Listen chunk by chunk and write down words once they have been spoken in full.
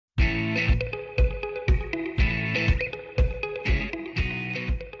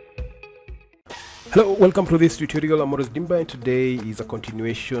Hello, welcome to this tutorial. I'm Morris Dimba, and today is a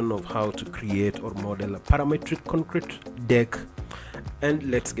continuation of how to create or model a parametric concrete deck. And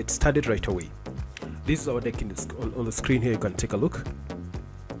let's get started right away. This is our deck on the screen here. You can take a look,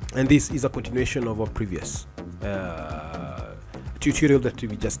 and this is a continuation of our previous tutorial that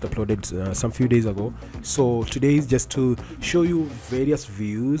we just uploaded some few days ago. So today is just to show you various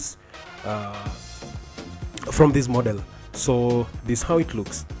views from this model. So this is how it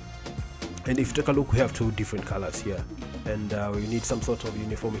looks. And if you take a look, we have two different colors here, and we need some sort of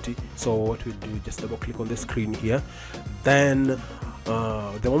uniformity. So what we do, just double click on the screen here. Then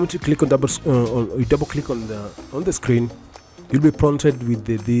the moment you click on double click on the screen, you'll be prompted with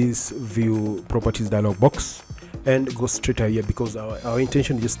this view properties dialog box, and go straight here, because our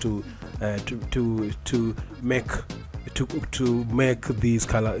intention is just to make these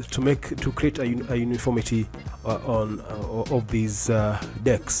colors, to create a uniformity of these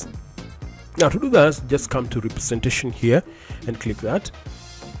decks. Now to do that, just come to representation here and click that.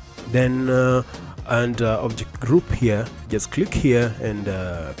 Then object group here, just click here and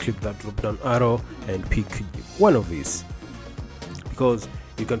click that drop down arrow and pick one of these, because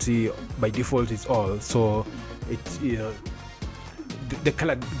you can see by default it's all, so the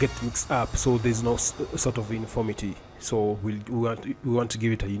color gets mixed up, so there's no sort of uniformity. So we want to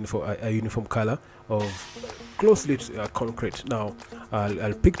give it a uniform color of closely concrete. Now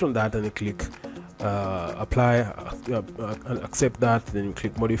I'll pick on that and then click apply, accept that, then you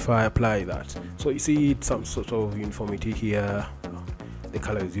click modify, apply that. So you see some sort of uniformity here. The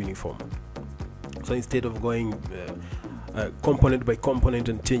color is uniform. So instead of going component by component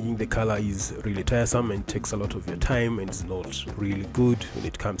and changing the color is really tiresome and takes a lot of your time, and it's not really good when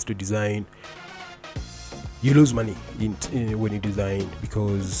it comes to design. You lose money when you design,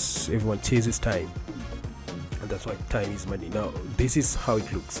 because everyone chases time, and that's why time is money. Now this is how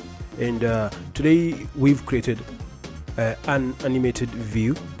it looks, and today we've created an animated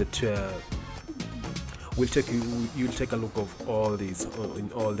view that you'll take a look of all these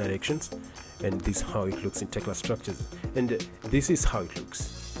in all directions, and this is how it looks in Tekla structures, and this is how it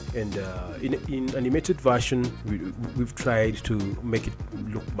looks. And in animated version, we've tried to make it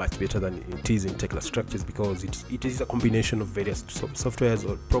look much better than it is in Tekla structures, because it is a combination of various softwares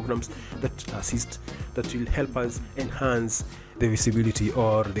or programs that assist, that will help us enhance the visibility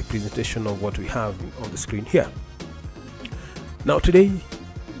or the presentation of what we have on the screen here. Now today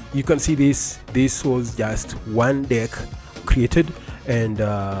you can see this was just one deck created and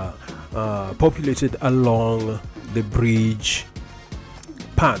populated along the bridge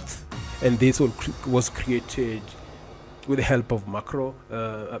path, and this was created with the help of macro,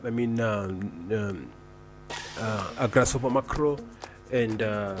 a grasshopper macro and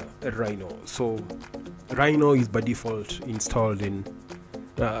a Rhino. So Rhino is by default installed in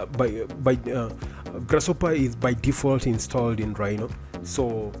grasshopper is by default installed in Rhino,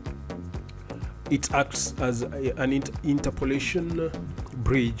 so it acts as an interpolation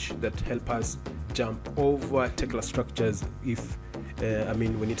bridge that help us jump over Tekla structures if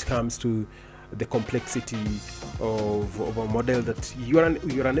when it comes to the complexity of a model that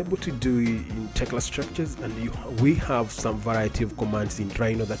you're unable to do in Tekla structures, and we have some variety of commands in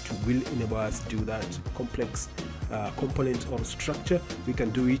Rhino that will enable us to do that complex component or structure. We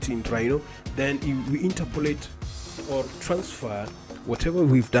can do it in Rhino. Then we interpolate or transfer whatever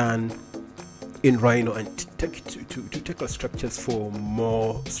we've done in Rhino and take it to Tekla structures for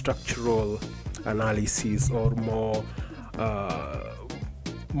more structural analysis, or more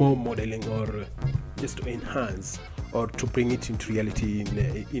modeling, or just to enhance or to bring it into reality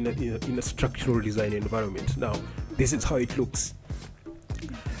in a structural design environment. Now this is how it looks,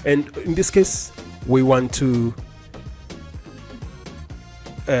 and in this case we want to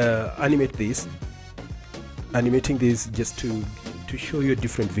animating this just to show you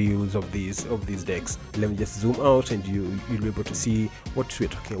different views of these decks. Let me just zoom out, and you'll be able to see what we're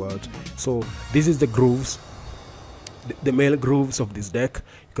talking about. So this is the grooves, the male grooves of this deck.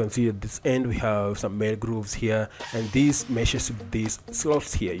 You can see at this end we have some male grooves here, and these meshes with these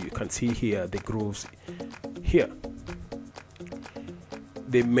slots here. You can see here the grooves here.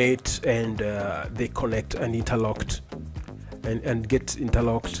 They mate and they connect and interlocked and get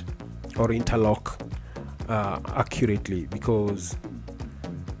interlocked or interlock accurately, because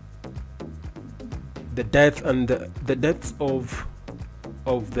the depth and the depth of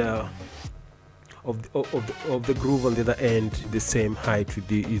the groove on the other end the same height with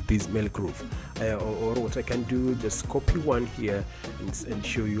this male groove. Or what I can do, just copy one here and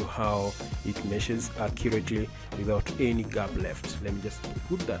show you how it meshes accurately without any gap left. Let me just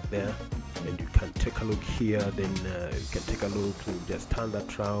put that there, and you can take a look here. Then you can take a look and just turn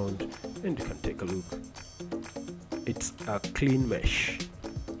that round and you can take a look. It's a clean mesh.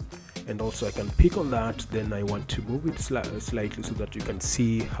 And also I can pick on that, then I want to move it slightly so that you can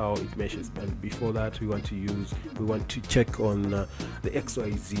see how it meshes. And before that we want to check on the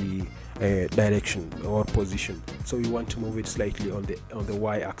XYZ direction or position. So we want to move it slightly on the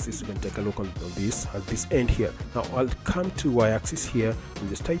y-axis. You can take a look on this at this end here. Now I'll come to y-axis here and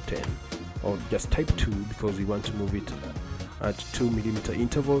just type 10 or just type 2 because we want to move it at 2mm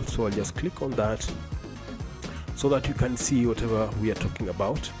interval. So I'll just click on that so that you can see whatever we are talking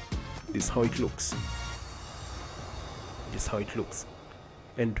about. This is how it looks. This is how it looks.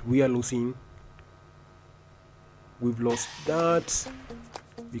 And we are losing. We've lost that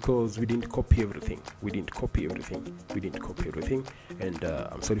because we didn't copy everything. And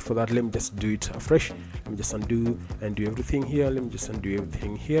I'm sorry for that. Let me just do it afresh. Let me just undo and do everything here. Let me just undo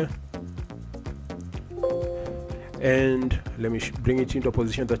everything here. And let me bring it into a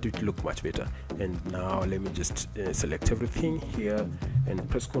position that it look much better. And now let me just select everything here and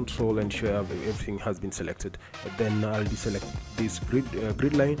press Ctrl and show everything has been selected. And then I'll deselect this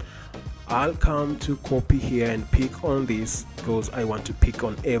grid line. I'll come to copy here and pick on this because I want to pick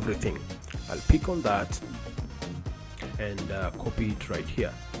on everything. I'll pick on that and copy it right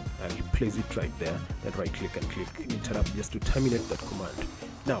here. I'll place it right there, then right click and click interrupt just to terminate that command.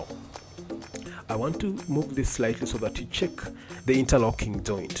 Now I want to move this slightly so that you check the interlocking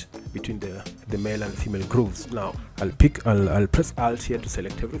joint between the male and female grooves. Now I'll press Alt here to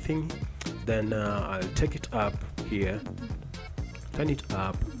select everything. Then I'll take it up here, turn it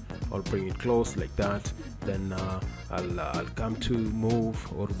up, or bring it close like that. Then I'll come to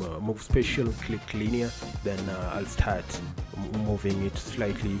move or move spatial, click linear. Then I'll start moving it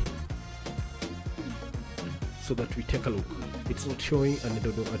slightly so that we take a look. It's not showing, and I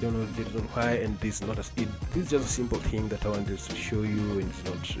don't know why, and this is not this is just a simple thing that I wanted to show you, and it's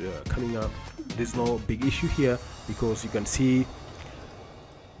not coming up. There's no big issue here because you can see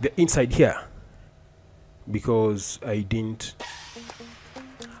the inside here because I didn't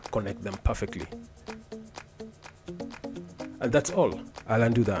connect them perfectly, and that's all. I'll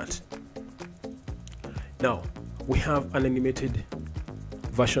undo that. Now we have an animated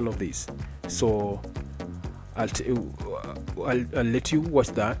version of this, so I'll let you watch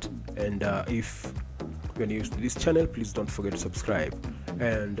that. And if you're new to this channel, please don't forget to subscribe.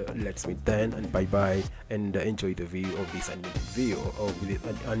 And let's meet then, and bye bye, and enjoy the view of this animated video of the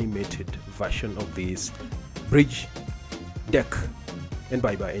animated version of this bridge deck. And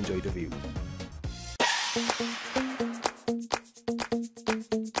bye bye, enjoy the view.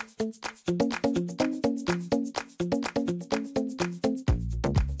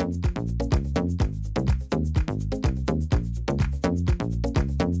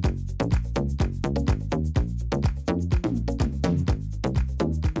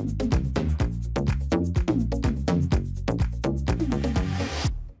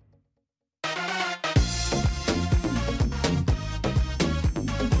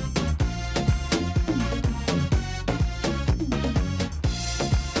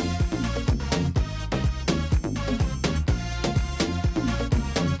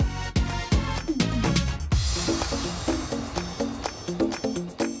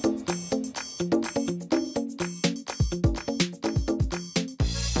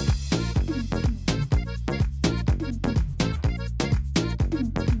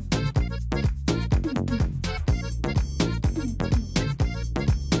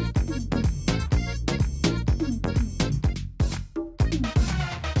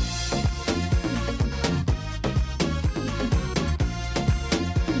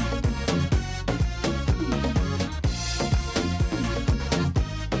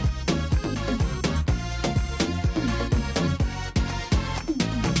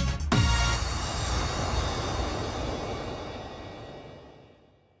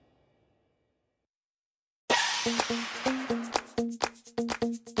 Thank you.